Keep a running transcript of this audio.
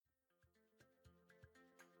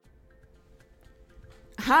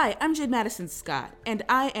Hi, I'm Jade Madison Scott, and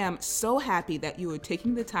I am so happy that you are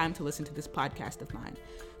taking the time to listen to this podcast of mine.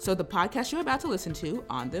 So, the podcast you're about to listen to,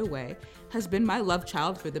 On Their Way, has been my love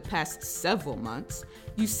child for the past several months.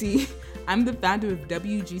 You see, I'm the founder of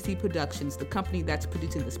WGC Productions, the company that's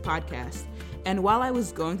producing this podcast. And while I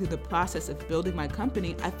was going through the process of building my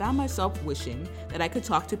company, I found myself wishing that I could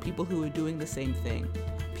talk to people who were doing the same thing.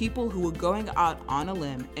 People who were going out on a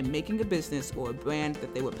limb and making a business or a brand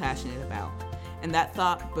that they were passionate about. And that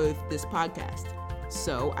thought birthed this podcast.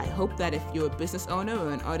 So I hope that if you're a business owner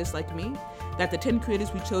or an artist like me, that the 10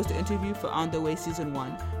 creators we chose to interview for On Their Way Season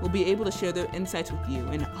 1 will be able to share their insights with you,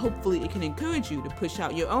 and hopefully it can encourage you to push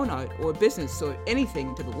out your own art or business or anything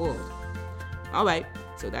into the world. Alright,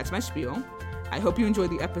 so that's my spiel. I hope you enjoyed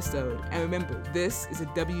the episode, and remember, this is a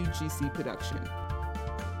WGC production.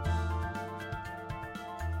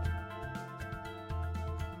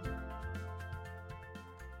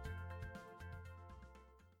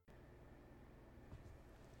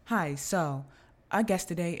 Hi, so our guest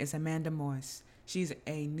today is Amanda Morse. She's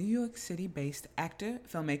a New York City-based actor,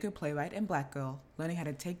 filmmaker, playwright, and black girl learning how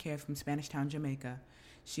to take care from Spanish Town, Jamaica.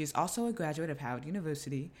 She is also a graduate of Howard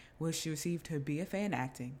University, where she received her BFA in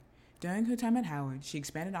acting. During her time at Howard, she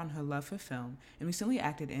expanded on her love for film and recently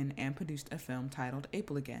acted in and produced a film titled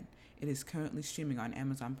April Again. It is currently streaming on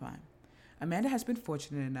Amazon Prime. Amanda has been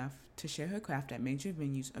fortunate enough to share her craft at major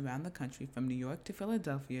venues around the country, from New York to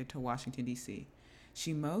Philadelphia to Washington, D.C.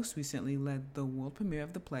 She most recently led the world premiere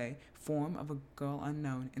of the play Form of a Girl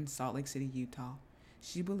Unknown in Salt Lake City, Utah.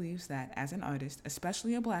 She believes that as an artist,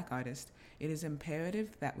 especially a black artist, it is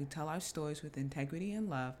imperative that we tell our stories with integrity and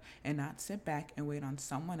love and not sit back and wait on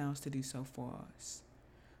someone else to do so for us.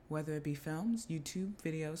 Whether it be films, YouTube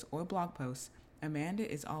videos, or blog posts, Amanda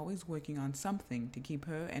is always working on something to keep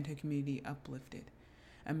her and her community uplifted.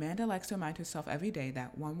 Amanda likes to remind herself every day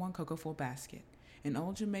that one cocoa full basket, an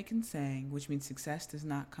old Jamaican saying which means success does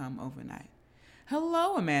not come overnight.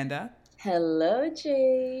 Hello, Amanda. Hello,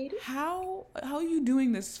 Jade. How are you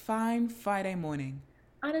doing this fine Friday morning?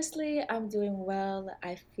 Honestly, I'm doing well.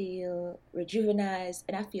 I feel rejuvenized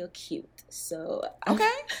and I feel cute. So I'm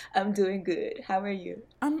Okay. I'm doing good. How are you?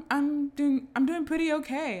 I'm doing pretty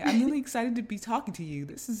okay. I'm really excited to be talking to you.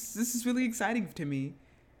 This is really exciting to me.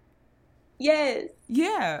 Yes.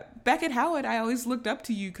 Yeah, back at Howard, I always looked up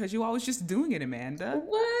to you because you were always just doing it, Amanda.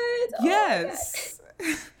 What? Oh my God. Yes.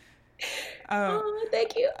 uh, Oh,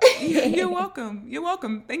 thank you. you're welcome. You're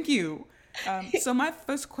welcome. Thank you. So my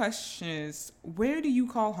first question is, where do you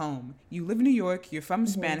call home? You live in New York. You're from hmm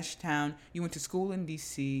Spanish Town. You went to school in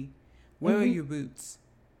D.C. Where are hmm your roots?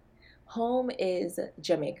 Home is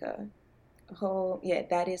Jamaica. Home, yeah,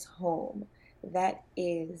 that is home. That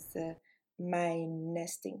is my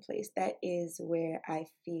nesting place. That is where I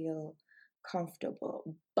feel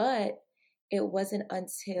comfortable. But it wasn't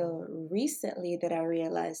until recently that I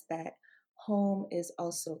realized that home is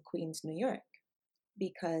also Queens, New York.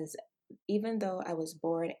 Because even though I was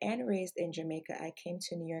born and raised in Jamaica, I came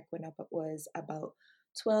to New York when I was about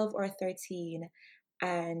 12 or 13.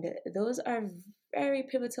 And those are very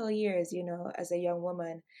pivotal years, as a young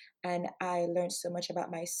woman. And I learned so much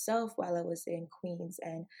about myself while I was in Queens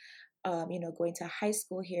and, going to high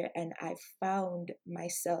school here. And I found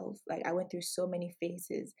myself, like, I went through so many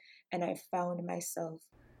phases and I found myself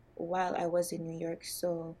while I was in New York.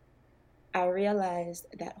 So I realized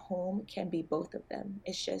that home can be both of them.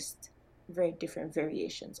 It's just very different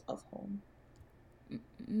variations of home.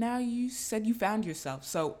 Now you said you found yourself.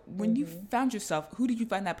 So when you hmm found yourself, who did you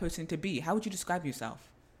find that person to be? How would you describe yourself?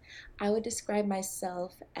 I would describe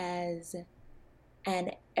myself as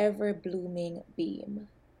an ever blooming being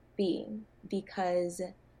because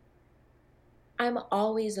I'm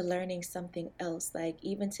always learning something else. Like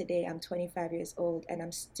even today, I'm 25 years old and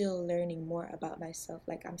I'm still learning more about myself.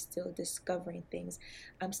 Like I'm still discovering things.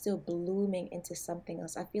 I'm still blooming into something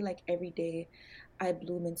else. I feel like every day I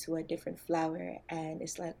bloom into a different flower and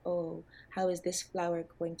it's like, oh, how is this flower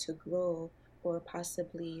going to grow or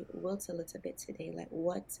possibly wilt a little bit today? Like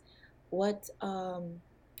what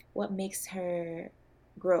what makes her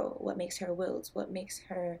grow? What makes her wilt? What makes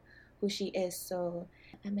her who she is? So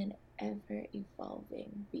I'm an ever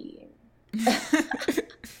evolving being.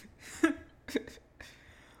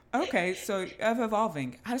 Okay, so ever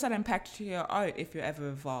evolving. How does that impact your art if you're ever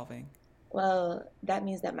evolving? Well, that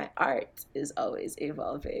means that my art is always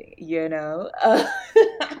evolving, you know?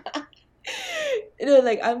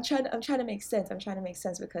 Like I'm trying to make sense. I'm trying to make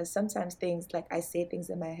sense because sometimes things like I say things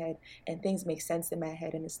in my head and things make sense in my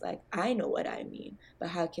head and it's like I know what I mean, but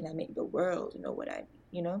how can I make the world know what I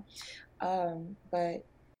mean? But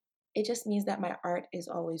it just means that my art is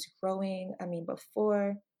always growing. I mean,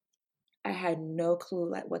 before I had no clue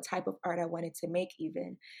like what type of art I wanted to make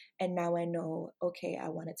even. And now I know, okay, I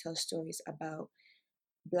want to tell stories about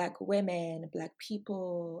Black women, Black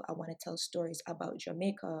people. I want to tell stories about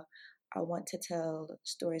Jamaica. I want to tell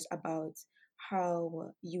stories about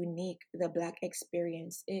how unique the Black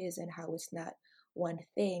experience is and how it's not one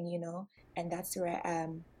thing, you know? And that's where I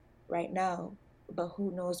am right now. But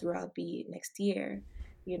who knows where I'll be next year?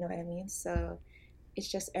 You know what I mean? So it's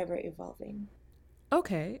just ever evolving.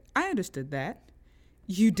 Okay, I understood that.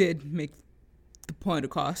 You did make the point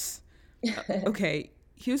across. Okay,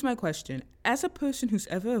 here's my question. As a person who's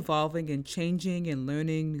ever evolving and changing and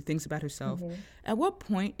learning new things about herself, Hmm. at what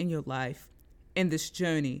point in your life, in this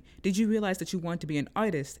journey, did you realize that you wanted to be an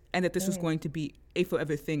artist and that this was Mm. going to be a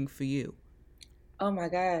forever thing for you? Oh my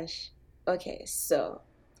gosh. Okay, so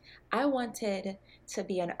I wanted to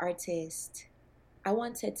be an artist. I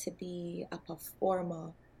wanted to be a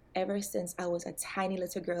performer ever since I was a tiny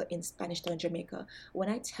little girl in Spanish Town, Jamaica. When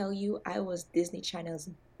I tell you I was Disney Channel's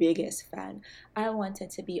biggest fan, I wanted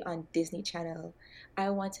to be on Disney Channel. I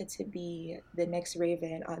wanted to be the next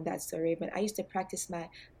Raven on That's So Raven. I used to practice my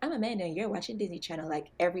I'm Amanda and you're watching Disney Channel like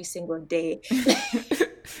every single day.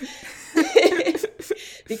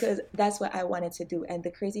 Because that's what I wanted to do. And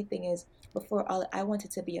the crazy thing is, before all, I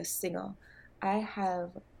wanted to be a singer. I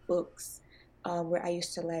have books where I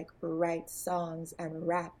used to like write songs and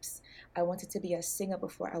raps. I wanted to be a singer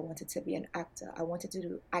before I wanted to be an actor. I wanted to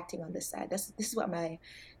do acting on the side. This is what my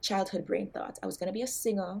childhood brain thought. I was going to be a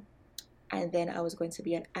singer and then I was going to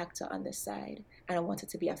be an actor on the side. And I wanted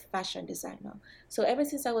to be a fashion designer. So ever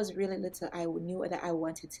since I was really little, I knew that I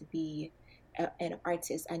wanted to be an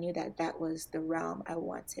artist. I knew that that was the realm I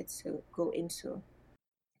wanted to go into.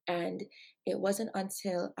 And it wasn't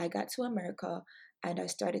until I got to America and I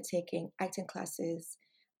started taking acting classes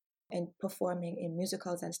and performing in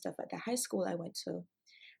musicals and stuff at the high school I went to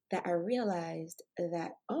that I realized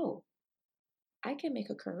that, oh, I can make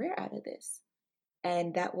a career out of this.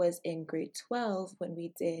 And that was in grade 12 when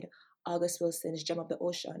we did August Wilson's Gem of the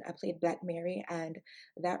Ocean. I played Black Mary, and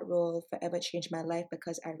that role forever changed my life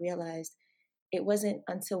because I realized it wasn't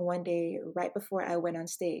until one day, right before I went on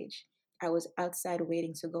stage, I was outside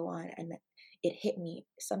waiting to go on, and it hit me.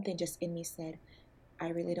 Something just in me said, I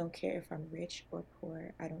really don't care if I'm rich or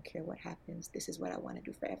poor. I don't care what happens. This is what I want to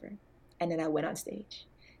do forever. And then I went on stage.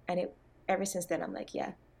 And it ever since then, I'm like,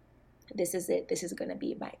 yeah, this is it. This is going to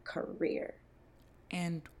be my career.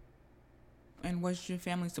 And was your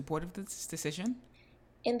family supportive of this decision?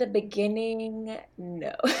 In the beginning,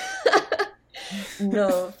 no.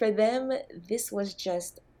 No, for them, this was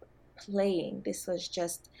just playing. This was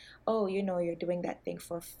just, oh, you're doing that thing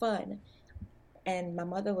for fun. And my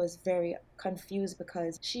mother was very confused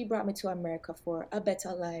because she brought me to America for a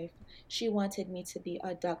better life. She wanted me to be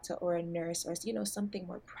a doctor or a nurse or something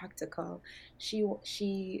more practical.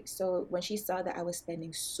 So when she saw that I was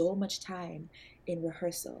spending so much time in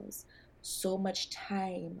rehearsals, so much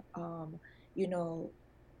time you know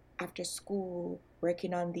after school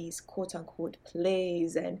working on these quote unquote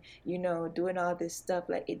plays and doing all this stuff,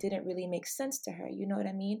 like it didn't really make sense to her, you know what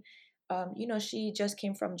I mean? She just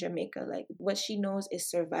came from Jamaica. Like what she knows is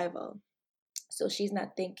survival. So she's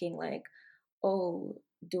not thinking like, oh,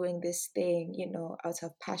 doing this thing, out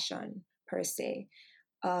of passion per se.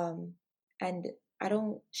 And I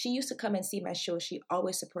don't she used to come and see my show. She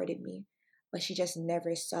always supported me, but she just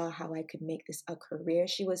never saw how I could make this a career.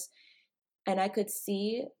 And I could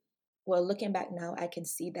see, well, looking back now, I can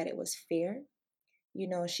see that it was fair.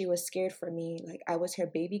 She was scared for me. Like, I was her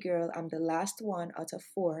baby girl. I'm the last one out of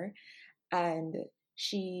four. And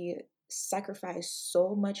she sacrificed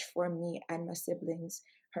so much for me and my siblings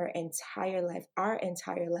her entire life, our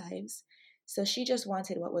entire lives. So she just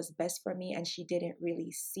wanted what was best for me. And she didn't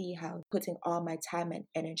really see how putting all my time and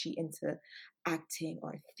energy into acting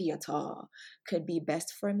or theater could be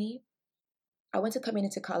best for me. I went to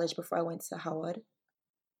community college before I went to Howard,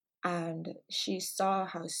 and she saw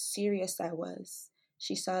how serious I was.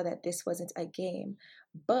 She saw that this wasn't a game.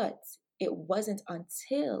 But it wasn't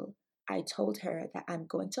until I told her that I'm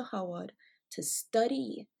going to Howard to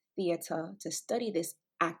study theater, to study this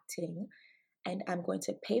acting, and I'm going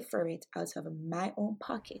to pay for it out of my own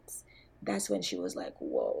pockets. That's when she was like,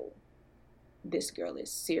 whoa, this girl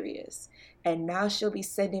is serious. And now she'll be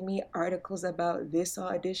sending me articles about this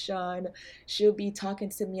audition. She'll be talking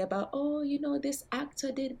to me about, oh, this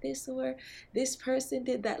actor did this or this person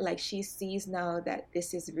did that. Like she sees now that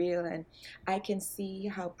this is real, and I can see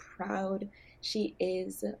how proud she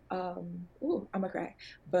is. Ooh, I'm gonna cry.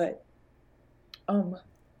 But um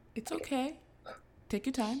It's okay. Take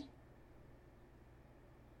your time.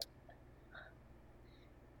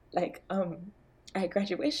 like at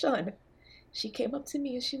graduation. She came up to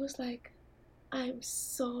me and she was like, I'm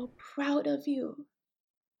so proud of you.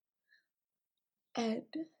 And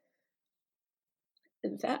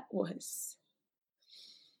that was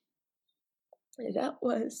that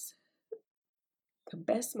was the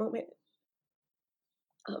best moment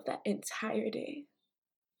of that entire day.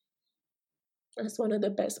 It's one of the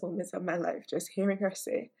best moments of my life, just hearing her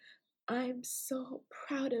say, I'm so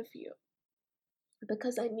proud of you.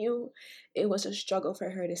 Because I knew it was a struggle for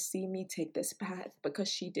her to see me take this path because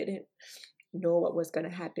she didn't know what was going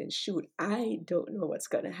to happen. Shoot, I don't know what's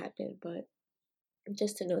going to happen, but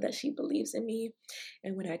just to know that she believes in me.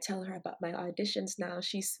 And when I tell her about my auditions now,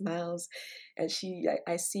 she smiles, and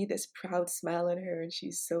I see this proud smile on her, and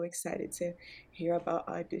she's so excited to hear about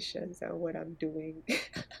auditions and what I'm doing.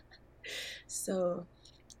 So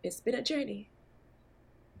it's been a journey,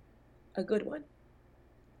 a good one.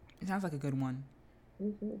 It sounds like a good one.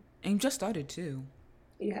 Mm-hmm. And you just started too.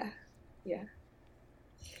 Yeah, yeah.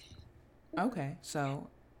 Okay, so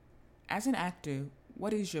as an actor,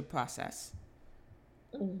 what is your process?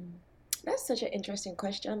 Mm. That's such an interesting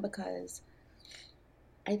question because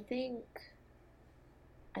I think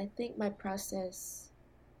I think my process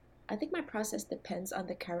I think my process depends on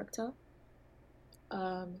the character,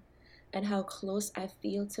 um, and how close I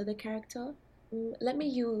feel to the character. Let me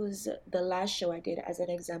use the last show I did as an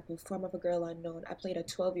example, Form of a Girl Unknown. I played a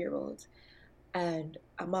 12-year-old, and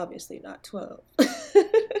I'm obviously not 12.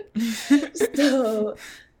 So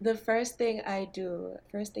the first thing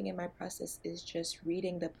in my process is just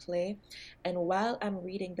reading the play. And while I'm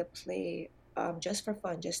reading the play, just for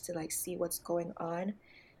fun, just to like see what's going on,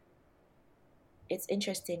 it's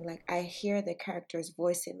interesting. Like I hear the character's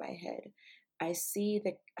voice in my head. I see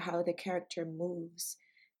the how the character moves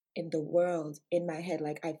in the world in my head.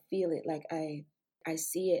 Like I feel it. Like I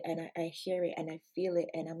see it and I hear it and I feel it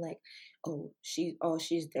and I'm like,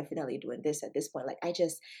 she's definitely doing this at this point. Like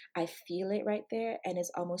I feel it right there, and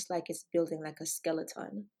it's almost like it's building like a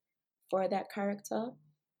skeleton for that character.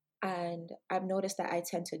 And I've noticed that I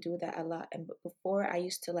tend to do that a lot. And before I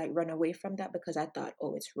used to like run away from that because I thought,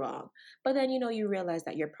 oh, it's wrong. But then, you realize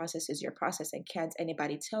that your process is your process, and can't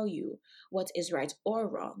anybody tell you what is right or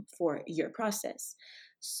wrong for your process.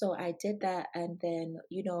 So I did that. And then,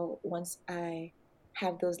 once I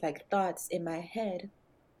have those like thoughts in my head,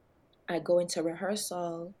 I go into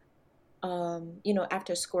rehearsal,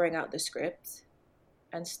 after scoring out the script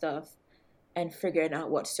and stuff and figuring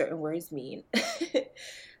out what certain words mean.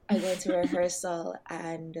 I go into rehearsal,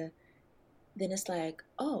 and then it's like,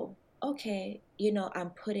 oh, okay, I'm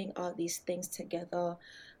putting all these things together,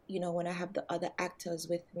 when I have the other actors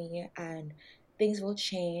with me, and things will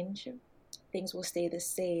change, things will stay the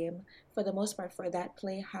same. For the most part, for that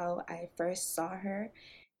play, how I first saw her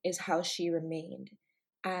is how she remained.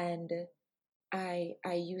 And I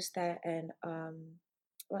use that. And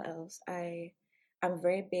what else? I'm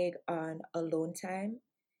very big on alone time.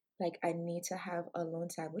 Like I need to have alone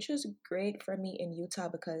time, which was great for me in Utah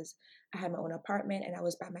because I had my own apartment and I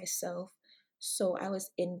was by myself. So I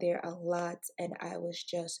was in there a lot, and I was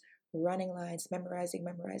just running lines, memorizing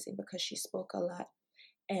because she spoke a lot.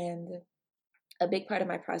 And a big part of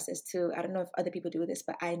my process too, I don't know if other people do this,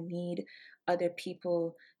 but I need other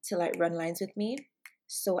people to like run lines with me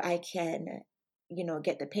so I can,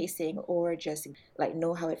 get the pacing, or just like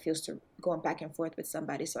know how it feels to going back and forth with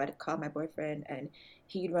somebody. So I'd call my boyfriend and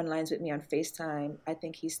he'd run lines with me on FaceTime. I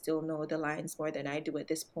think he still know the lines more than I do at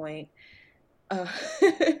this point. Uh,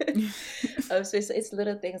 so it's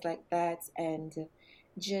little things like that. And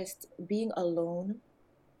just being alone,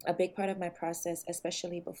 a big part of my process,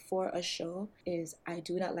 especially before a show, is I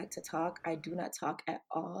do not like to talk. I do not talk at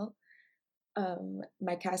all.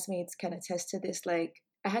 My castmates can attest to this. Like,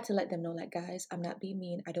 I had to let them know, like, guys, I'm not being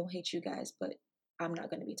mean. I don't hate you guys, but I'm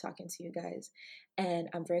not going to be talking to you guys. And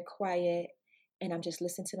I'm very quiet, and I'm just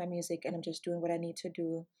listening to my music, and I'm just doing what I need to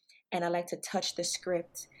do. And I like to touch the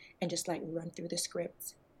script and just like run through the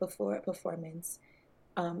script before a performance,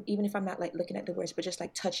 even if I'm not like looking at the words, but just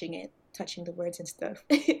like touching it, touching the words and stuff.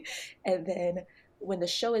 And then when the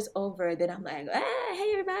show is over, then I'm like,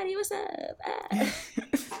 hey everybody, what's up?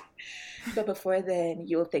 But before then,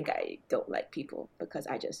 you'll think I don't like people because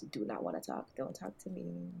I just do not want to talk. Don't talk to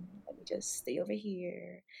me. Let me just stay over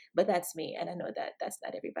here. But that's me, and I know that that's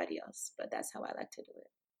not everybody else, but that's how I like to do it.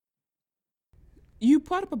 You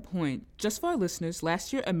brought up a point. Just for our listeners,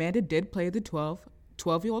 last year Amanda did play the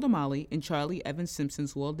 12-year-old Amali in Charlie Evans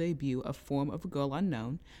Simpson's world debut of Form of a Girl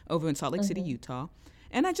Unknown over in Salt Lake City, Utah.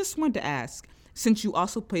 And I just wanted to ask, since you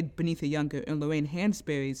also played Benita Younger in Lorraine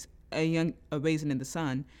Hansberry's A Raisin in the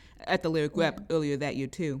Sun at the Lyric Rep earlier that year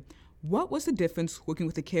too, What was the difference working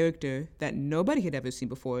with a character that nobody had ever seen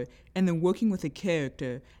before and then working with a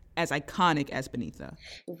character as iconic as Benitha?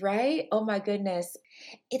 Right? Oh my goodness.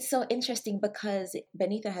 It's so interesting because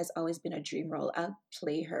Benita has always been a dream role. I'll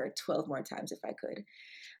play her 12 more times if I could.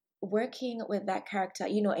 Working with that character,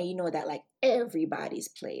 and you know that like everybody's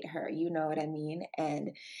played her, you know what I mean?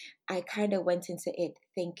 And I kind of went into it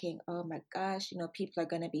thinking, oh my gosh, people are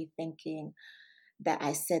going to be thinking that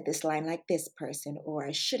I said this line like this person, or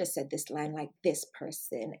I should have said this line like this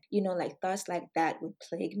person. Like thoughts like that would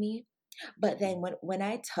plague me. But then when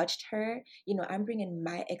I touched her, I'm bringing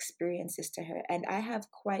my experiences to her, and I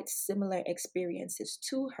have quite similar experiences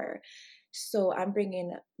to her. So I'm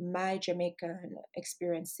bringing my Jamaican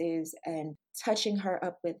experiences and touching her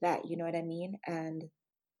up with that, you know what I mean? And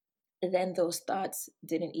then those thoughts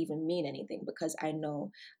didn't even mean anything because I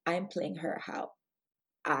know I'm playing her how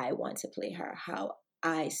I want to play her, how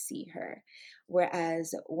I see her.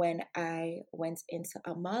 Whereas when I went into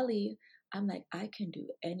Amali, I'm like, I can do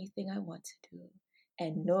anything I want to do.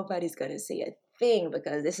 And nobody's going to say a thing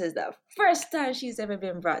because this is the first time she's ever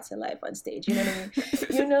been brought to life on stage. You know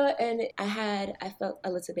what I mean? And I felt a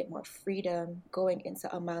little bit more freedom going into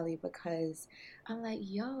Amali because I'm like,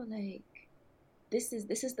 yo, like, this is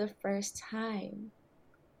the first time.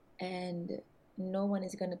 And no one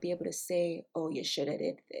is going to be able to say, oh, you should have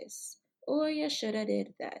did this or you should have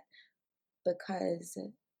did that, because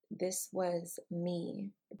this was me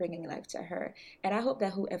bringing life to her. And I hope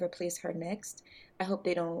that whoever plays her next, I hope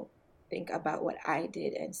they don't think about what I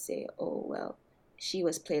did and say, oh, well, she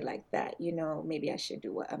was played like that, maybe I should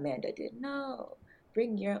do what Amanda did. No,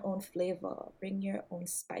 bring your own flavor, bring your own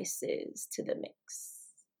spices to the mix,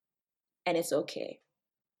 and it's okay.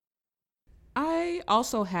 I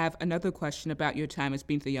also have another question about your time as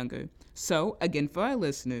Being the Younger. So, again, for our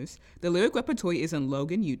listeners, the lyric repertory is in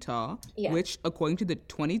Logan, Utah, Yeah. which, according to the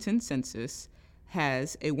 2010 census,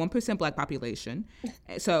 has a 1% black population.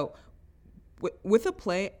 So, with a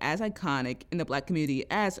play as iconic in the black community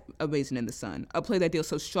as A Raisin in the Sun, a play that deals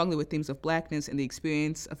so strongly with themes of blackness and the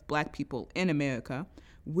experience of black people in America,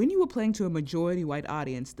 when you were playing to a majority white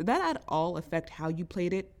audience, did that at all affect how you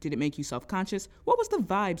played it? Did it make you self conscious? What was the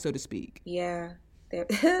vibe, so to speak? Yeah,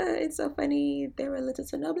 it's so funny. There were little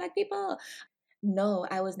to no black people. No,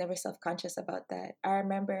 I was never self conscious about that. I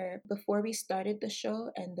remember before we started the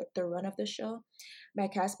show and the run of the show, my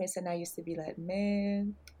castmates and I used to be like,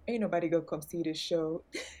 man, ain't nobody gonna come see this show.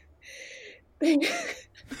 Man,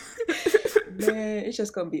 it's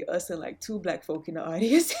just gonna be us and like two black folk in the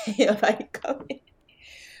audience. Ain't nobody coming.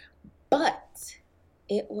 But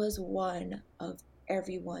it was one of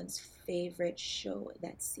everyone's favorite show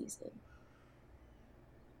that season.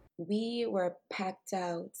 We were packed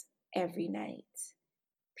out every night.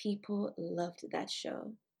 People loved that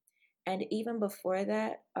show. And even before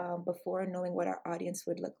that, before knowing what our audience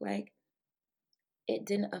would look like, it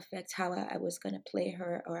didn't affect how I was going to play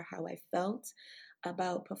her or how I felt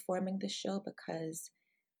about performing the show, because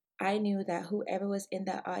I knew that whoever was in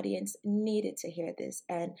that audience needed to hear this.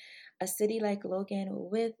 And a city like Logan,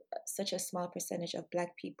 with such a small percentage of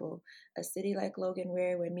Black people, a city like Logan,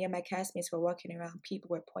 where when me and my castmates were walking around, people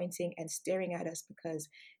were pointing and staring at us because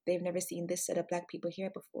they've never seen this set of Black people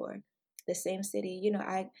here before. The same city,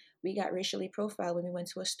 we got racially profiled when we went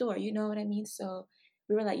to a store. You know what I mean? So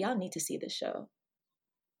we were like, y'all need to see the show,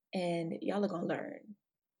 and y'all are gonna learn.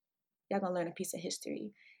 Y'all gonna learn a piece of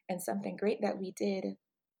history. And something great that we did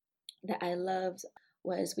that I loved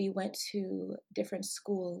was we went to different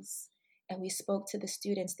schools and we spoke to the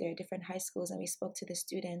students there, different high schools, and we spoke to the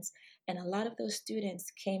students. And a lot of those students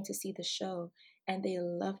came to see the show and they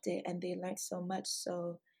loved it and they learned so much.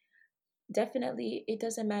 So definitely, it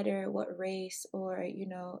doesn't matter what race or,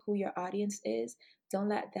 who your audience is. Don't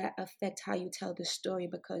let that affect how you tell the story,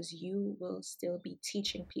 because you will still be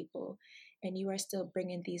teaching people and you are still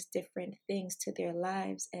bringing these different things to their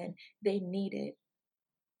lives and they need it.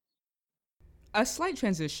 A slight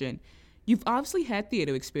transition. You've obviously had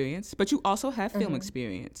theater experience, but you also have film Mm-hmm.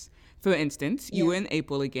 experience. For instance, you Yeah. were in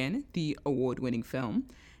April Again, the award-winning film,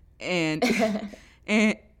 and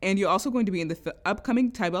and you're also going to be in the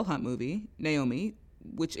upcoming Tyrell Hunt movie, Naomi,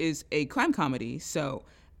 which is a crime comedy. So,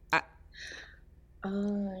 I, Oh,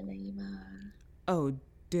 Naima. oh,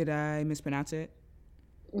 did I mispronounce it?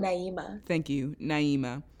 Naima. Thank you,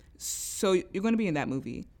 Naima. So you're going to be in that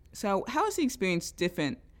movie. So how is the experience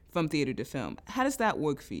different from theater to film? How does that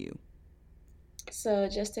work for you? So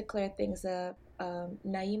just to clear things up,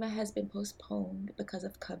 Naima has been postponed because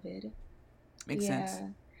of COVID. Makes sense. Yeah.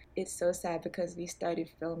 It's so sad because we started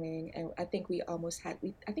filming and I think we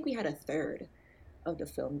had a third of the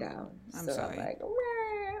film down. I'm So I'm sorry. like,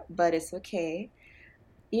 "Wah," but it's okay.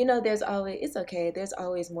 there's always, it's okay. There's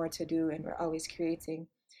always more to do, and we're always creating.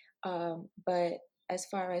 But as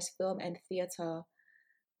far as film and theater,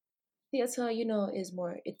 is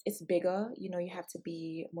more, it's bigger. You have to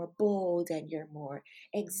be more bold and you're more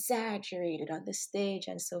exaggerated on the stage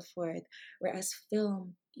and so forth. Whereas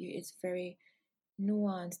film, it's very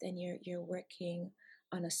nuanced, and you're working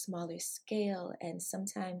on a smaller scale, and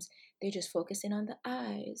sometimes they're just focusing on the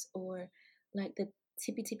eyes or like the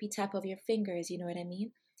tippy tap of your fingers, you know what I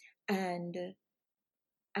mean? And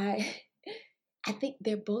I I think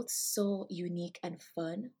they're both so unique and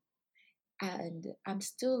fun. And I'm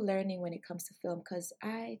still learning when it comes to film, because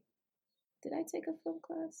I take a film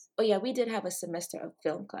class? Oh yeah, we did have a semester of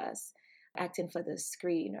film class, acting for the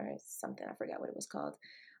screen or something. I forgot what it was called.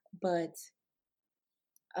 But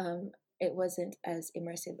um it wasn't as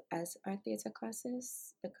immersive as our theater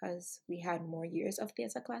classes because we had more years of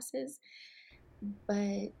theater classes.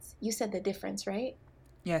 But you said the difference, right?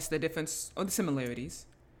 Yes, the difference or the similarities.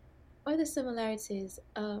 Or the similarities.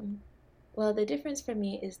 Well, the difference for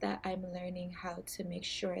me is that I'm learning how to make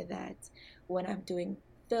sure that when I'm doing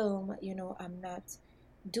film, I'm not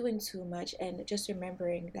doing too much, and just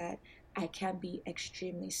remembering that I can be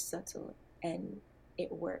extremely subtle and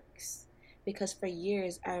it works. Because for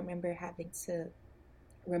years, I remember having to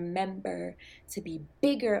remember to be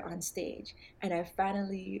bigger on stage. And I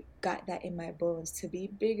finally got that in my bones to be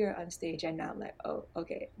bigger on stage. And now I'm like, oh,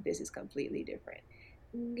 okay, this is completely different.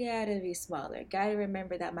 Gotta be smaller. Gotta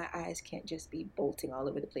remember that my eyes can't just be bolting all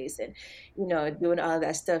over the place and, doing all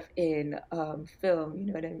that stuff in film. You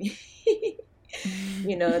know what I mean?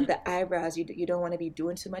 The eyebrows. You don't want to be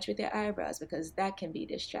doing too much with your eyebrows because that can be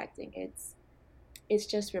distracting. It's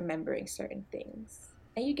just remembering certain things.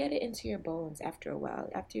 And you get it into your bones after a while.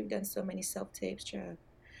 After you've done so many self tapes,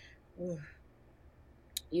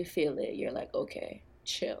 you feel it. You're like, okay,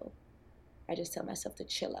 chill. I just tell myself to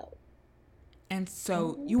chill out. And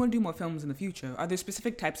so Hmm. you want to do more films in the future. Are there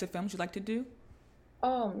specific types of films you'd like to do?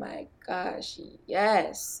 Oh my gosh,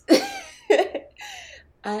 yes.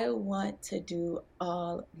 I want to do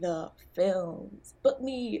all the films. But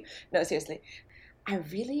me, no, seriously. I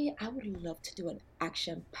would love to do an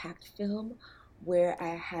action packed film where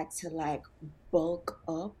I had to like bulk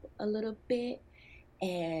up a little bit,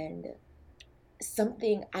 and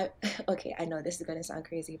something okay, I know this is gonna sound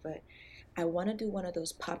crazy, but I want to do one of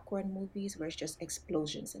those popcorn movies where it's just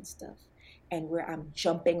explosions and stuff, and where I'm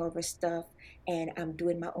jumping over stuff and I'm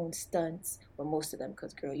doing my own stunts. Well, most of them,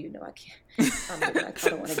 because girl, I can't. I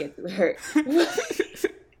don't want to get hurt.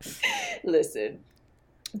 Listen,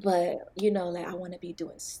 but like I want to be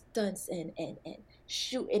doing stunts and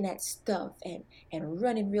shooting at stuff and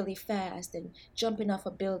running really fast and jumping off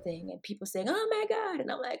a building and people saying, oh my god, and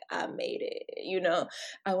I'm like, I made it.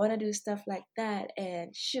 I want to do stuff like that.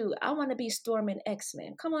 And shoot, I want to be Storm in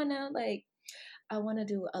X-Men. Come on now. Like, I want to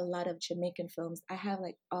do a lot of Jamaican films. I have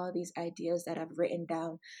like all these ideas that I've written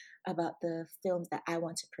down about the films that I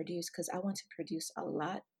want to produce, because I want to produce a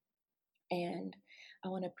lot. And I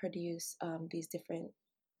want to produce these different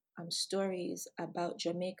stories about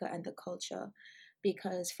Jamaica and the culture.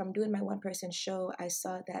 Because from doing my one person show, I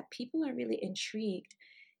saw that people are really intrigued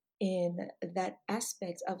in that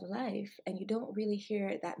aspect of life. And you don't really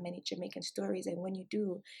hear that many Jamaican stories. And when you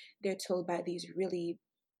do, they're told by these really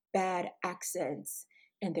bad accents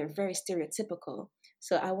and they're very stereotypical.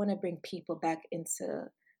 So I want to bring people back into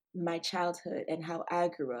my childhood and how I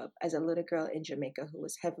grew up as a little girl in Jamaica who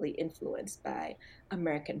was heavily influenced by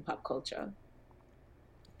American pop culture.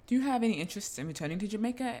 Do you have any interest in returning to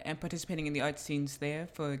Jamaica and participating in the art scenes there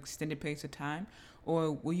for extended periods of time?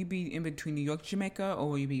 Or will you be in between New York, Jamaica, or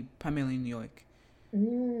will you be primarily in New York?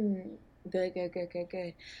 Mm, good, good, good, good,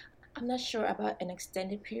 good. I'm not sure about an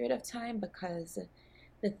extended period of time because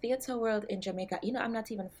the theater world in Jamaica, I'm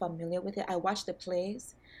not even familiar with it. I watch the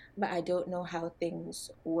plays, but I don't know how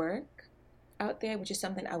things work out there, which is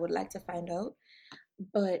something I would like to find out.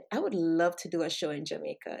 But I would love to do a show in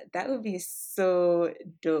Jamaica. That would be so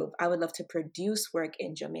dope. I would love to produce work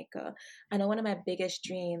in Jamaica. I know one of my biggest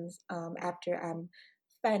dreams, after I'm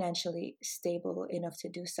financially stable enough to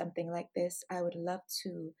do something like this, I would love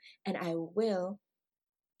to, and I will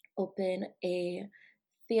open a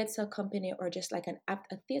theater company, or just like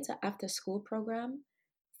a theater after school program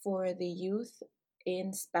for the youth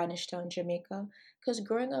in Spanish Town, Jamaica. Because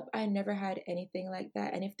growing up, I never had anything like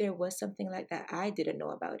that. And if there was something like that, I didn't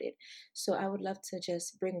know about it. So I would love to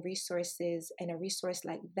just bring resources and a resource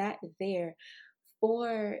like that there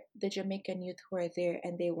for the Jamaican youth who are there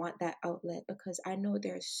and they want that outlet. Because I know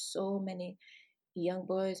there's so many young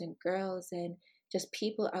boys and girls and just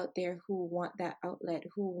people out there who want that outlet,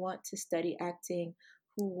 who want to study acting,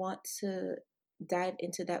 who want to dive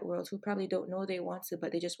into that world, who probably don't know they want to,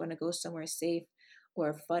 but they just want to go somewhere safe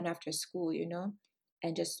or fun after school,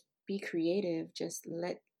 and just be creative. Just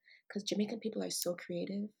let, because Jamaican people are so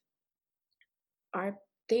creative. Are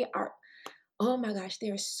they are Oh my gosh,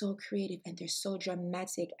 they are so creative and they're so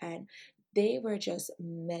dramatic, and they were just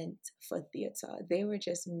meant for theater. They were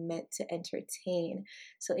just meant to entertain.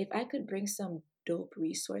 So if I could bring some dope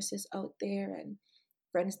resources out there and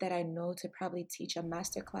friends that I know to probably teach a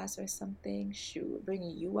master class or something, shoot,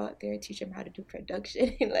 bringing you out there, teach them how to do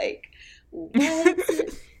production, like what?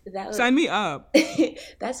 That Sign me up.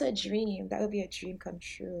 that's a dream. That would be a dream come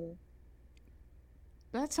true.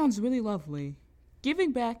 That sounds really lovely.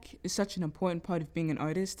 Giving back is such an important part of being an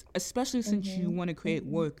artist, especially since you Mhm. want to create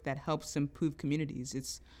Mhm. work that helps improve communities.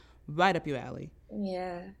 It's right up your alley.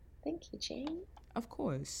 Yeah. Thank you, Jane. Of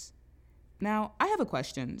course. Now, I have a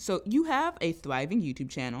question. So, you have a thriving YouTube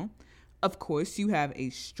channel. Of course, you have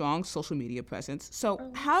a strong social media presence. So,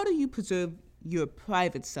 Um, how do you preserve your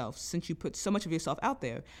private self since you put so much of yourself out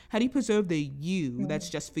there? How do you preserve the you that's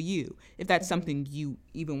mm, just for you, if that's mhm. something you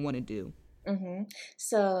even want to do?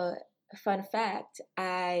 So, fun fact,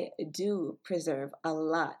 I do preserve a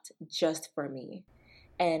lot just for me.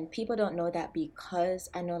 And people don't know that, because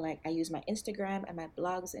I know, like, I use my Instagram and my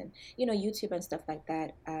blogs and YouTube and stuff like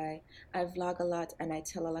that. I vlog a lot and I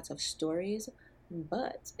tell a lot of stories,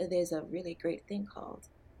 but there's a really great thing called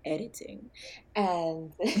editing.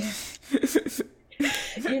 And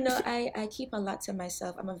I keep a lot to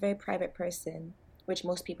myself. I'm a very private person, which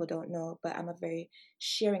most people don't know, but I'm a very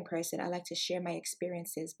sharing person. I like to share my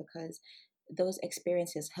experiences because those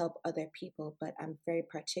experiences help other people, but I'm very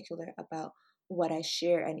particular about what I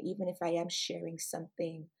share. And even if I am sharing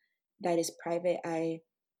something that is private, I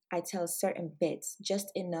tell certain bits, just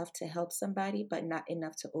enough to help somebody, but not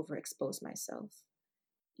enough to overexpose myself.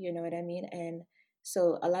 You know what I mean? And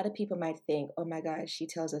so a lot of people might think, oh my God, she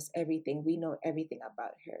tells us everything. We know everything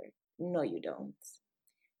about her. No, you don't.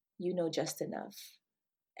 You know just enough.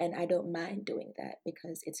 And I don't mind doing that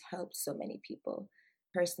because it's helped so many people.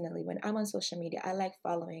 Personally, when I'm on social media, I like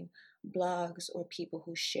following blogs or people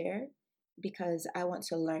who share because I want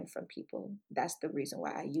to learn from people. That's the reason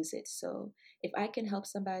why I use it. So if I can help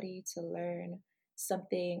somebody to learn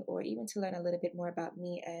something or even to learn a little bit more about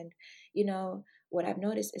me, and what I've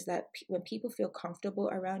noticed is that when people feel comfortable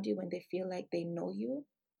around you, when they feel like they know you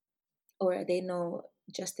or they know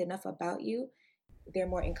just enough about you, they're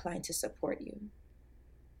more inclined to support you.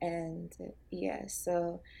 And yeah,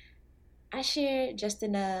 so I share just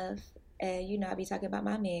enough, and I'll be talking about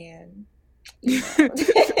my man, you know,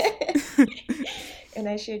 and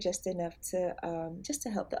I share just enough to just to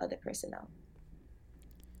help the other person out.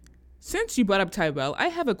 Since you brought up Tyrell, I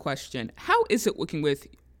have a question. How is it working with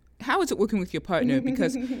your partner?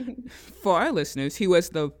 Because for our listeners, he was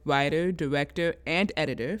the writer, director, and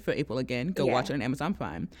editor for April Again. Go watch Yeah. it on Amazon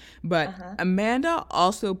Prime. Uh But huh. Amanda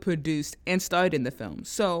also produced and starred in the film.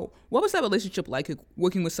 So, what was that relationship like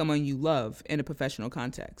working with someone you love in a professional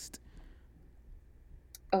context?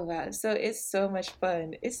 Oh wow. So it's so much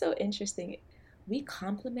fun. It's so interesting. We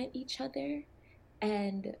complement each other.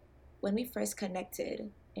 And when we first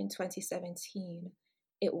connected in 2017,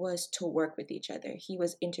 it was to work with each other. He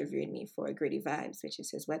was interviewing me for Gritty Vibes, which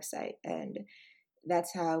is his website. And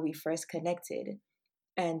that's how we first connected.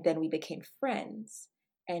 And then we became friends.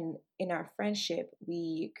 And in our friendship,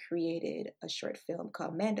 we created a short film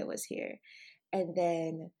called Manda Was Here. And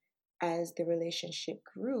then as the relationship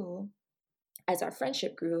grew, as our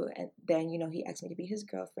friendship grew, and then he asked me to be his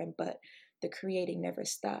girlfriend, but the creating never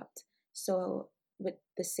stopped. So with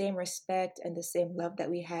the same respect and the same love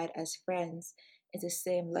that we had as friends is the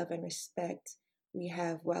same love and respect we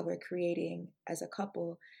have while we're creating as a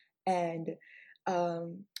couple. And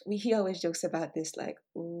he always jokes about this, like,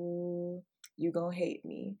 ooh, you gonna hate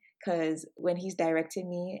me, because when he's directing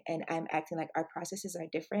me and I'm acting, like, our processes are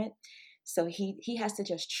different. So he has to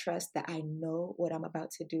just trust that I know what I'm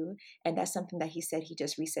about to do. And that's something that he said he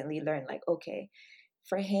just recently learned. Like, okay,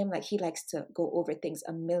 for him, like, he likes to go over things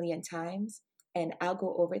a million times, and I'll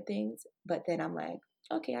go over things, but then I'm like,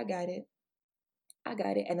 okay, I got it,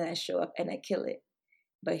 and then I show up and I kill it.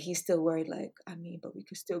 But he's still worried, like, I mean, but we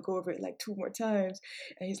could still go over it like two more times.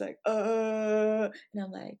 And he's like, and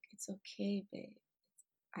I'm like, it's okay, babe,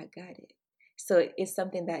 I got it. So it's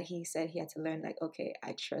something that he said he had to learn, like, okay,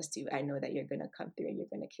 I trust you. I know that you're gonna come through, you're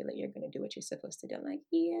gonna kill it, you're gonna do what you're supposed to do. I'm like,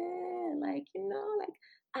 yeah, like, like,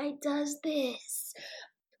 I does this.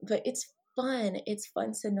 But it's fun. It's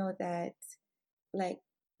fun to know that, like,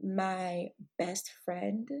 my best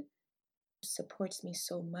friend supports me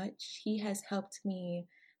so much. He has helped me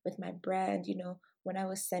with my brand. When I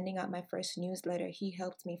was sending out my first newsletter, he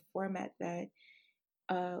helped me format that.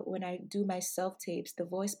 when I do my self tapes, the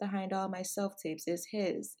voice behind all my self tapes is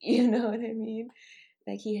his. You know what I mean?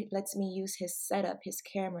 Like he lets me use his setup, his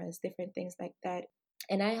cameras, different things like that,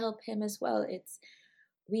 and I help him as well. It's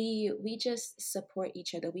we just support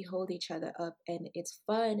each other. We hold each other up, and it's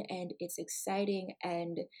fun and it's exciting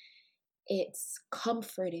and it's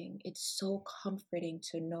comforting. It's so comforting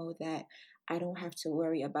to know that I don't have to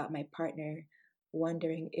worry about my partner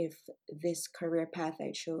wondering if this career path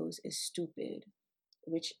I chose is stupid,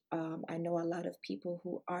 which I know a lot of people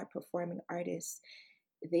who are performing artists,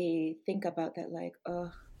 they think about that like,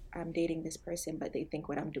 oh, I'm dating this person, but they think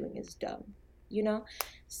what I'm doing is dumb, you know?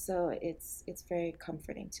 So it's very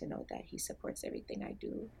comforting to know that he supports everything I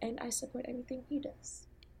do and I support everything he does.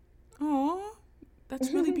 Aw,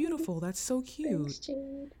 that's really beautiful. That's so cute. Thanks,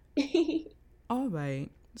 Jade. All right.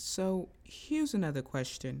 So here's another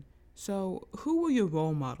question. So, who were your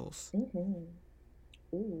role models? hmm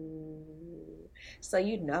Ooh. So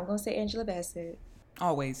you know I'm gonna say Angela Bassett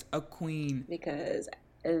Always a queen. because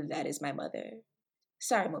that is my mother.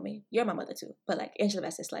 Sorry, mommy, you're my mother too, but like Angela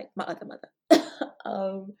Bassett's like my other mother.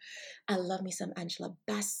 um, I love me some Angela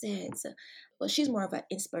Bassett. Well, she's more of an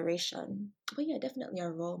inspiration, but yeah, definitely a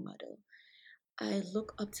role model. I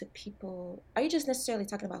look up to people. Are you just necessarily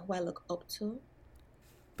talking about who I look up to?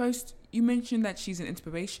 First, you mentioned that she's an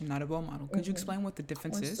inspiration, not a role model. Could you Mm-hmm. explain what the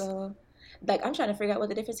difference And is? so, like, I'm trying to figure out what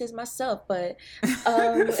the difference is myself, but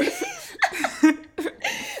um,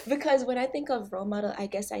 because when I think of role model, I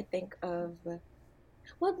guess I think of,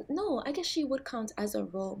 well, no, I guess she would count as a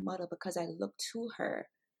role model because I look to her.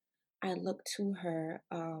 I look to her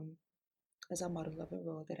as a model of a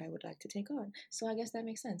role that I would like to take on. So I guess that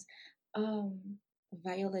makes sense. Um,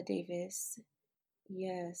 Viola Davis,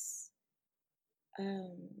 yes.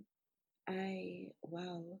 Um,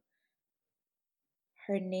 wow.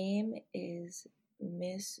 Her name is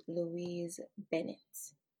Miss Louise Bennett.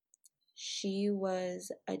 She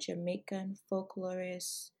was a Jamaican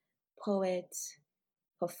folklorist, poet,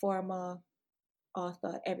 performer,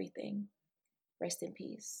 author, everything. Rest in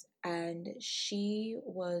peace. And she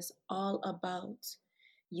was all about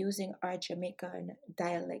using our Jamaican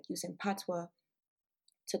dialect, using patois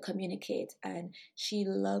to communicate. And she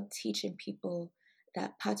loved teaching people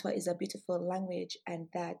that patois is a beautiful language and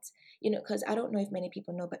that, because I don't know if many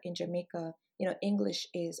people know, but in Jamaica, English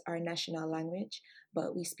is our national language,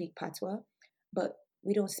 but we speak patois. But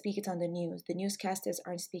we don't speak it on the news. The newscasters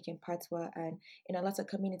aren't speaking patois, and in a lot of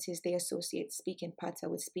communities, they associate speaking patois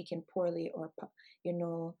with speaking poorly or,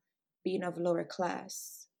 being of lower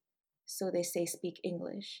class. So they say speak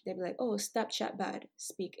English. They'd be like, oh, stop chat bad,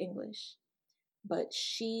 speak English. But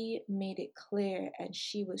she made it clear and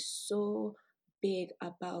she was so big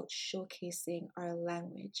about showcasing our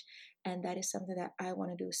language. And that is something that I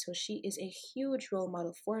want to do. So she is a huge role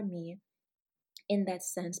model for me in that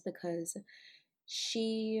sense because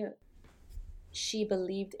she she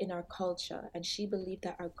believed in our culture and she believed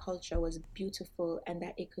that our culture was beautiful and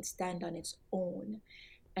that it could stand on its own.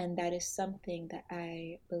 And that is something that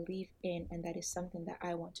I believe in and that is something that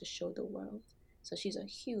I want to show the world. So she's a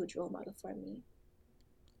huge role model for me.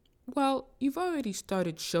 Well, you've already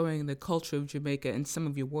started showing the culture of Jamaica in some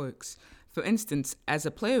of your works. For instance, as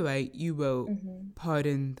a playwright, you wrote, Mm-hmm.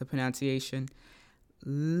 pardon the pronunciation,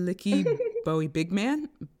 Licky Bowie Big Man?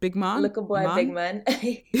 Big Man? Look a boy, big Man?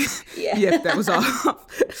 man. Yeah. Yep, that was off.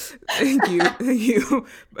 Thank you. Thank you.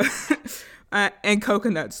 And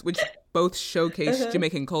Coconuts, which both showcase Uh-huh.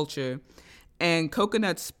 Jamaican culture. And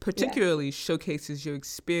Coconuts Yeah. particularly showcases your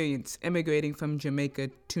experience immigrating from Jamaica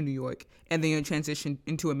to New York and then your transition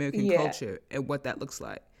into American Yeah. culture and what that looks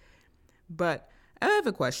like. But I have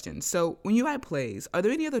a question. So, when you write plays, are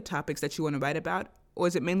there any other topics that you want to write about? Or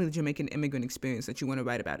is it mainly the Jamaican immigrant experience that you want to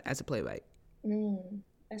write about as a playwright?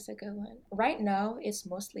 That's a good one. Right now, it's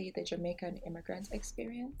mostly the Jamaican immigrant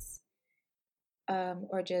experience,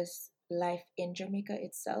 or just life in Jamaica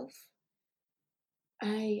itself.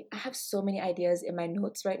 I have so many ideas in my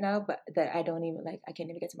notes right now, but that I don't even like. I can't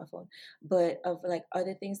even get to my phone. But of like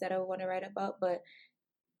other things that I want to write about, but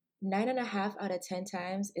 9.5 out of 10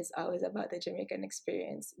 times is always about the Jamaican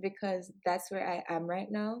experience because that's where I am right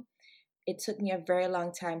now. It took me a very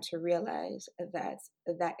long time to realize that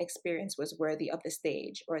that experience was worthy of the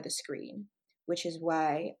stage or the screen, which is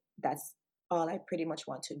why that's all I pretty much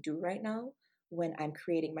want to do right now when I'm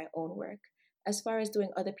creating my own work. As far as doing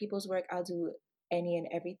other people's work, I'll do any and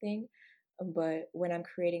everything. But when I'm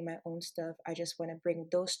creating my own stuff, I just want to bring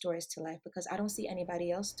those stories to life because I don't see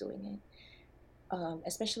anybody else doing it,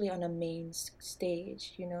 especially on a main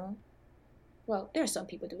stage. Well, there are some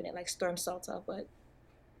people doing it, like Storm Salter, but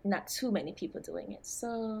not too many people doing it.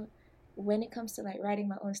 So when it comes to like writing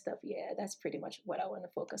my own stuff, yeah, that's pretty much what I want to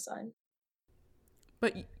focus on.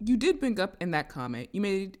 But you did bring up in that comment,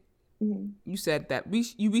 Hmm. you said that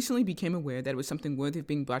you recently became aware that it was something worthy of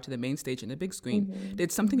being brought to the main stage and the big screen. Hmm.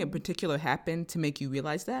 Did something in Hmm. particular happen to make you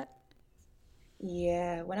realize that?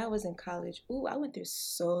 Yeah, when I was in college, ooh, I went through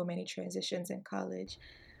so many transitions in college.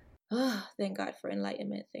 Ah, thank God for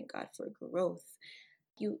enlightenment. Thank God for growth.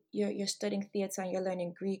 You're studying theater and you're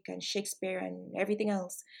learning Greek and Shakespeare and everything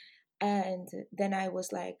else. And then I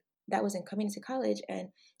was like, that was in community college, and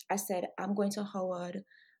I said, I'm going to Howard.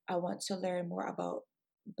 I want to learn more about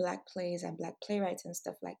Black plays and Black playwrights and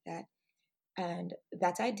stuff like that. And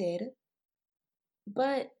that I did.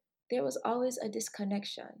 But there was always a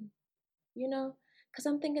disconnection, you know? Because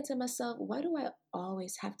I'm thinking to myself, why do I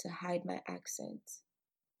always have to hide my accent?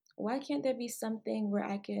 Why can't there be something where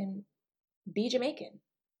I can be Jamaican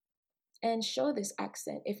and show this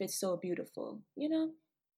accent if it's so beautiful, you know?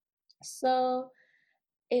 So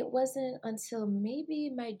it wasn't until maybe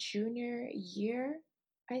my junior year,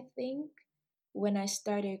 I think, when I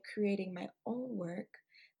started creating my own work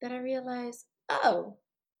that I realized, oh,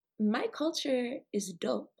 my culture is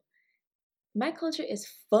dope. My culture is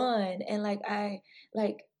fun, and like I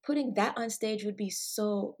like putting that on stage would be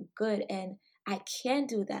so good, and I can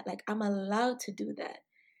do that. Like I'm allowed to do that.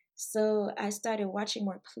 So I started watching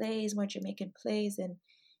more plays, more Jamaican plays, and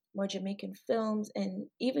more Jamaican films, and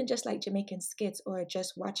even just like Jamaican skits or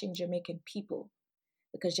just watching Jamaican people,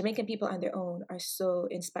 because Jamaican people on their own are so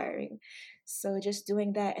inspiring. So just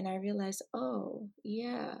doing that, and I realized, oh,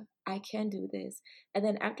 yeah, I can do this. And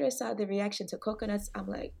then after I saw the reaction to Coconuts, I'm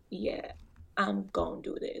like, yeah, I'm gonna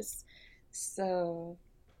do this. So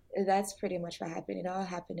that's pretty much what happened. It all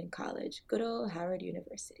happened in college. Good old Howard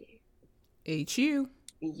University. HU.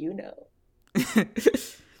 You know.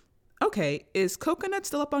 Okay, is Coconut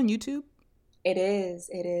still up on YouTube? It is.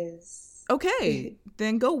 It is. Okay,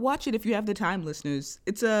 then go watch it if you have the time, listeners.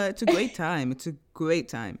 It's a great time. It's a great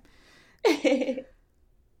time.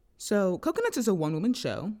 So, Coconuts is a one woman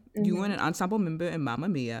show. You were an Hmm. ensemble member in Mamma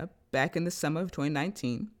Mia back in the summer of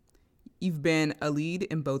 2019. You've been a lead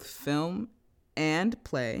in both film and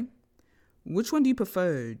play. Which one do you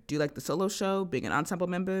prefer? Do you like the solo show, being an ensemble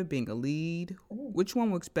member, being a lead? Mm. Which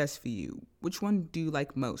one works best for you? Which one do you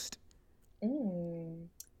like most? Mm.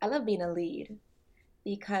 I love being a lead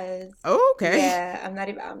because Oh, okay. yeah, I'm not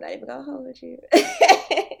even gonna hold you.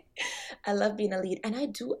 I love being a lead, and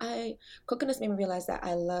I Coconuts made me realize that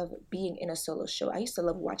I love being in a solo show. I used to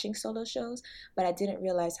love watching solo shows, but I didn't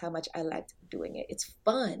realize how much I liked doing it. It's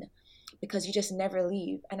fun because you just never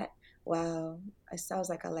leave. And wow, it sounds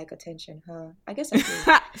like I like attention, huh? I guess I do.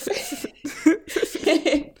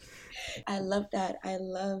 I love that. I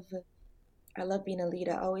love being a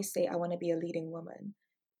leader. I always say I want to be a leading woman,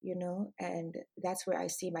 and that's where I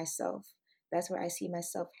see myself. That's where I see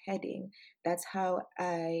myself heading. That's how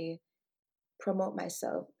I promote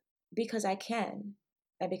myself because I can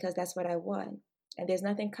and because that's what I want. And there's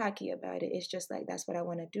nothing cocky about it. It's just like that's what I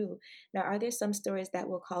want to do. Now, are there some stories that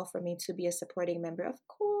will call for me to be a supporting member? Of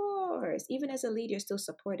course. Even as a lead, you're still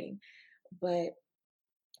supporting. But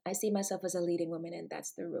I see myself as a leading woman, and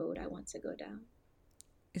that's the road I want to go down.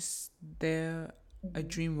 Is there a Hmm.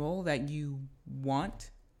 dream role that you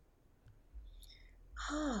want?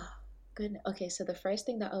 Oh, good. Okay, so the first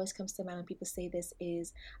thing that always comes to mind when people say this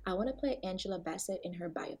is I want to play Angela Bassett in her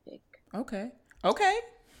biopic. Okay. Okay.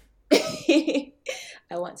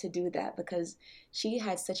 I want to do that because she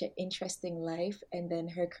had such an interesting life, and then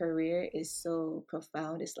her career is so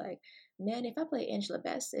profound. It's like, man, if I play Angela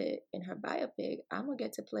Bassett in her biopic, I'm gonna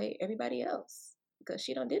get to play everybody else because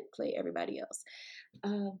she don't did play everybody else.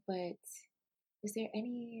 But is there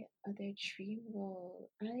any other dream role?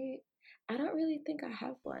 I don't really think I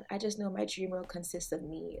have one. I just know my dream role consists of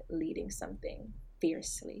me leading something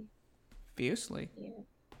fiercely. Fiercely.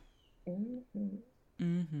 Yeah.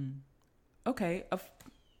 Hmm. Okay.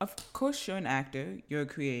 Of course, you're an actor, you're a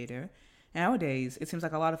creator. Nowadays, it seems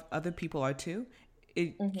like a lot of other people are too.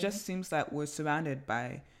 It Hmm. just seems that we're surrounded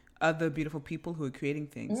by other beautiful people who are creating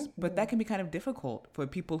things, but that Hmm. can be kind of difficult for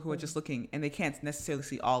people who are just looking and they can't necessarily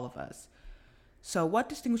see all of us. So, what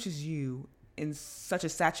distinguishes you in such a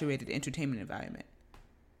saturated entertainment environment?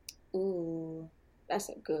 Ooh, that's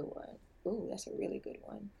a good one. Ooh, that's a really good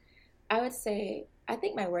one. I would say I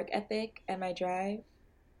think my work ethic and my drive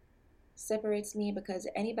separates me because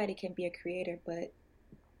anybody can be a creator, but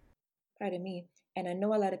pardon me, and I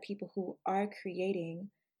know a lot of people who are creating,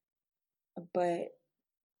 but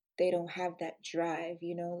they don't have that drive,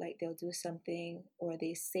 like they'll do something or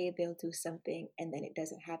they say they'll do something and then it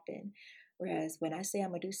doesn't happen. Whereas when I say I'm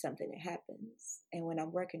going to do something, it happens. And when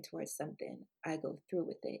I'm working towards something, I go through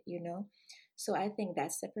with it, you know? So I think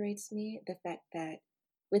that separates me. The fact that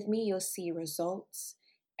with me, you'll see results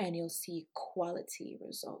and you'll see quality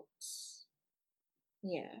results.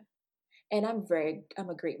 Yeah. And I'm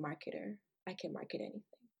a great marketer. I can market anything.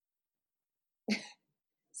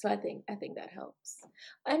 So I think that helps.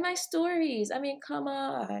 And my stories. I mean, come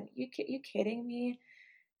on. You kidding me?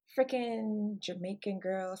 Freaking Jamaican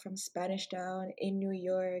girl from Spanish Town in New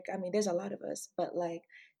York. I mean, there's a lot of us, but like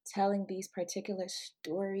telling these particular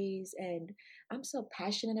stories, and I'm so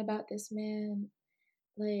passionate about this, man.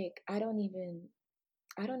 Like I don't even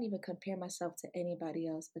compare myself to anybody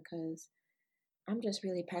else because I'm just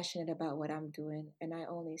really passionate about what I'm doing and I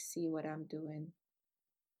only see what I'm doing.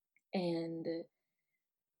 And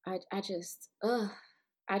I just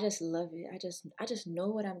I just love it. I just know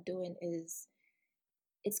what I'm doing is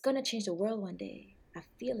it's gonna change the world one day. I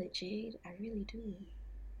feel it, Jade. I really do.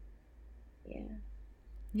 Yeah.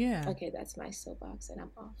 Yeah. Okay, that's my soapbox and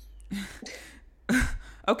I'm off.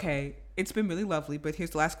 Okay, it's been really lovely, but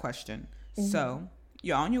here's the last question. Mm-hmm. So,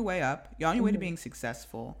 you're on your way up, you're on your way to being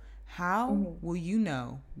successful. How will you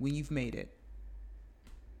know when you've made it?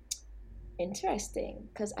 Interesting,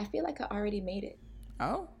 because I feel like I already made it.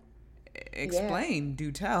 Oh, explain,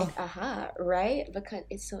 do tell. Right? Because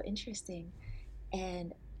it's so interesting.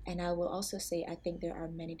 And I will also say I think there are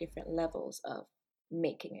many different levels of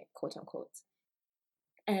making it, quote unquote.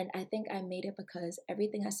 And I think I made it because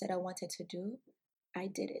everything I said I wanted to do, I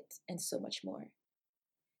did it and so much more.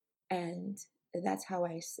 And that's how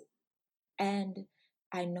and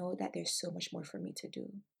I know that there's so much more for me to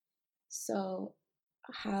do. So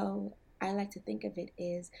how I like to think of it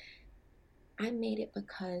is I made it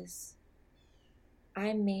because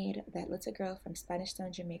I made that little girl from Spanish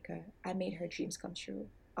Town, Jamaica, I made her dreams come true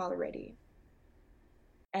already.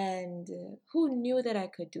 And who knew that I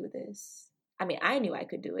could do this? I mean, I knew I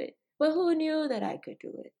could do it, but who knew that I could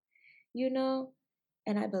do it? You know?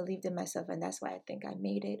 And I believed in myself, and that's why I think I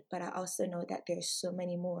made it. But I also know that there's so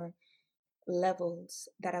many more levels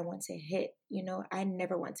that I want to hit. You know, I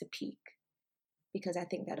never want to peak because I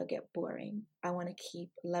think that'll get boring. I want to keep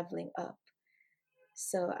leveling up.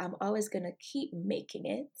 So I'm always going to keep making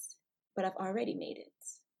it, but I've already made it.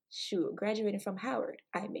 Shoot, graduating from Howard,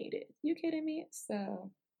 I made it. You kidding me? So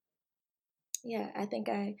yeah, I think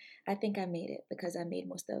I made it because I made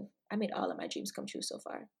all of my dreams come true so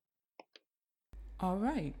far. All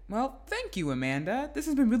right. Well, thank you, Amanda. This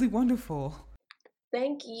has been really wonderful.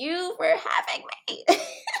 Thank you for having me.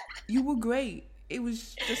 You were great. It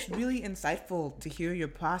was just really insightful to hear your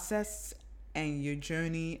process and your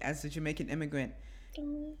journey as a Jamaican immigrant.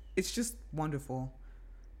 It's just wonderful.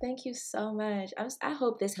 Thank you so much. I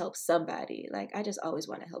hope this helps somebody. Like, I just always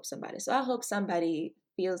want to help somebody. So I hope somebody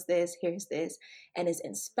feels this, hears this, and is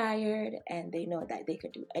inspired, and they know that they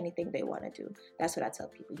can do anything they want to do. That's what I tell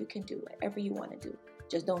people. You can do whatever you want to do.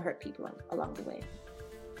 Just don't hurt people along the way.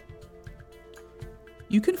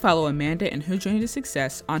 You can follow Amanda and her journey to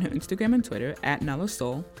success on her Instagram and Twitter at Nala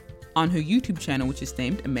Soul, on her YouTube channel, which is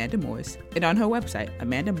named Amanda Morris, and on her website,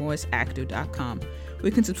 amandamorrisactor.com, where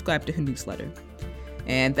you can subscribe to her newsletter.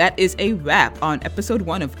 And that is a wrap on episode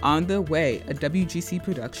 1 of On The Way, a WGC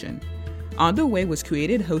production. On The Way was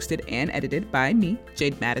created, hosted, and edited by me,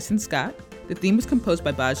 Jade Madison Scott. The theme was composed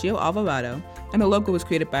by Baggio Alvarado, and the logo was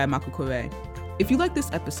created by Marco Correa. If you like this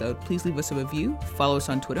episode, please leave us a review, follow us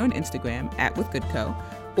on Twitter and Instagram @WithGoodCo,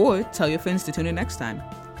 or tell your friends to tune in next time.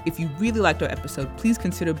 If you really liked our episode, please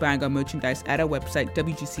consider buying our merchandise at our website,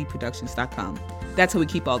 WGCProductions.com. That's how we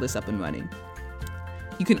keep all this up and running.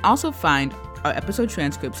 You can also find our episode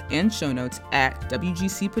transcripts and show notes at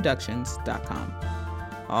WGCProductions.com.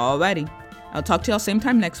 Alrighty, I'll talk to y'all same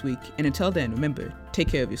time next week, and until then, remember, take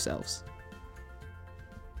care of yourselves.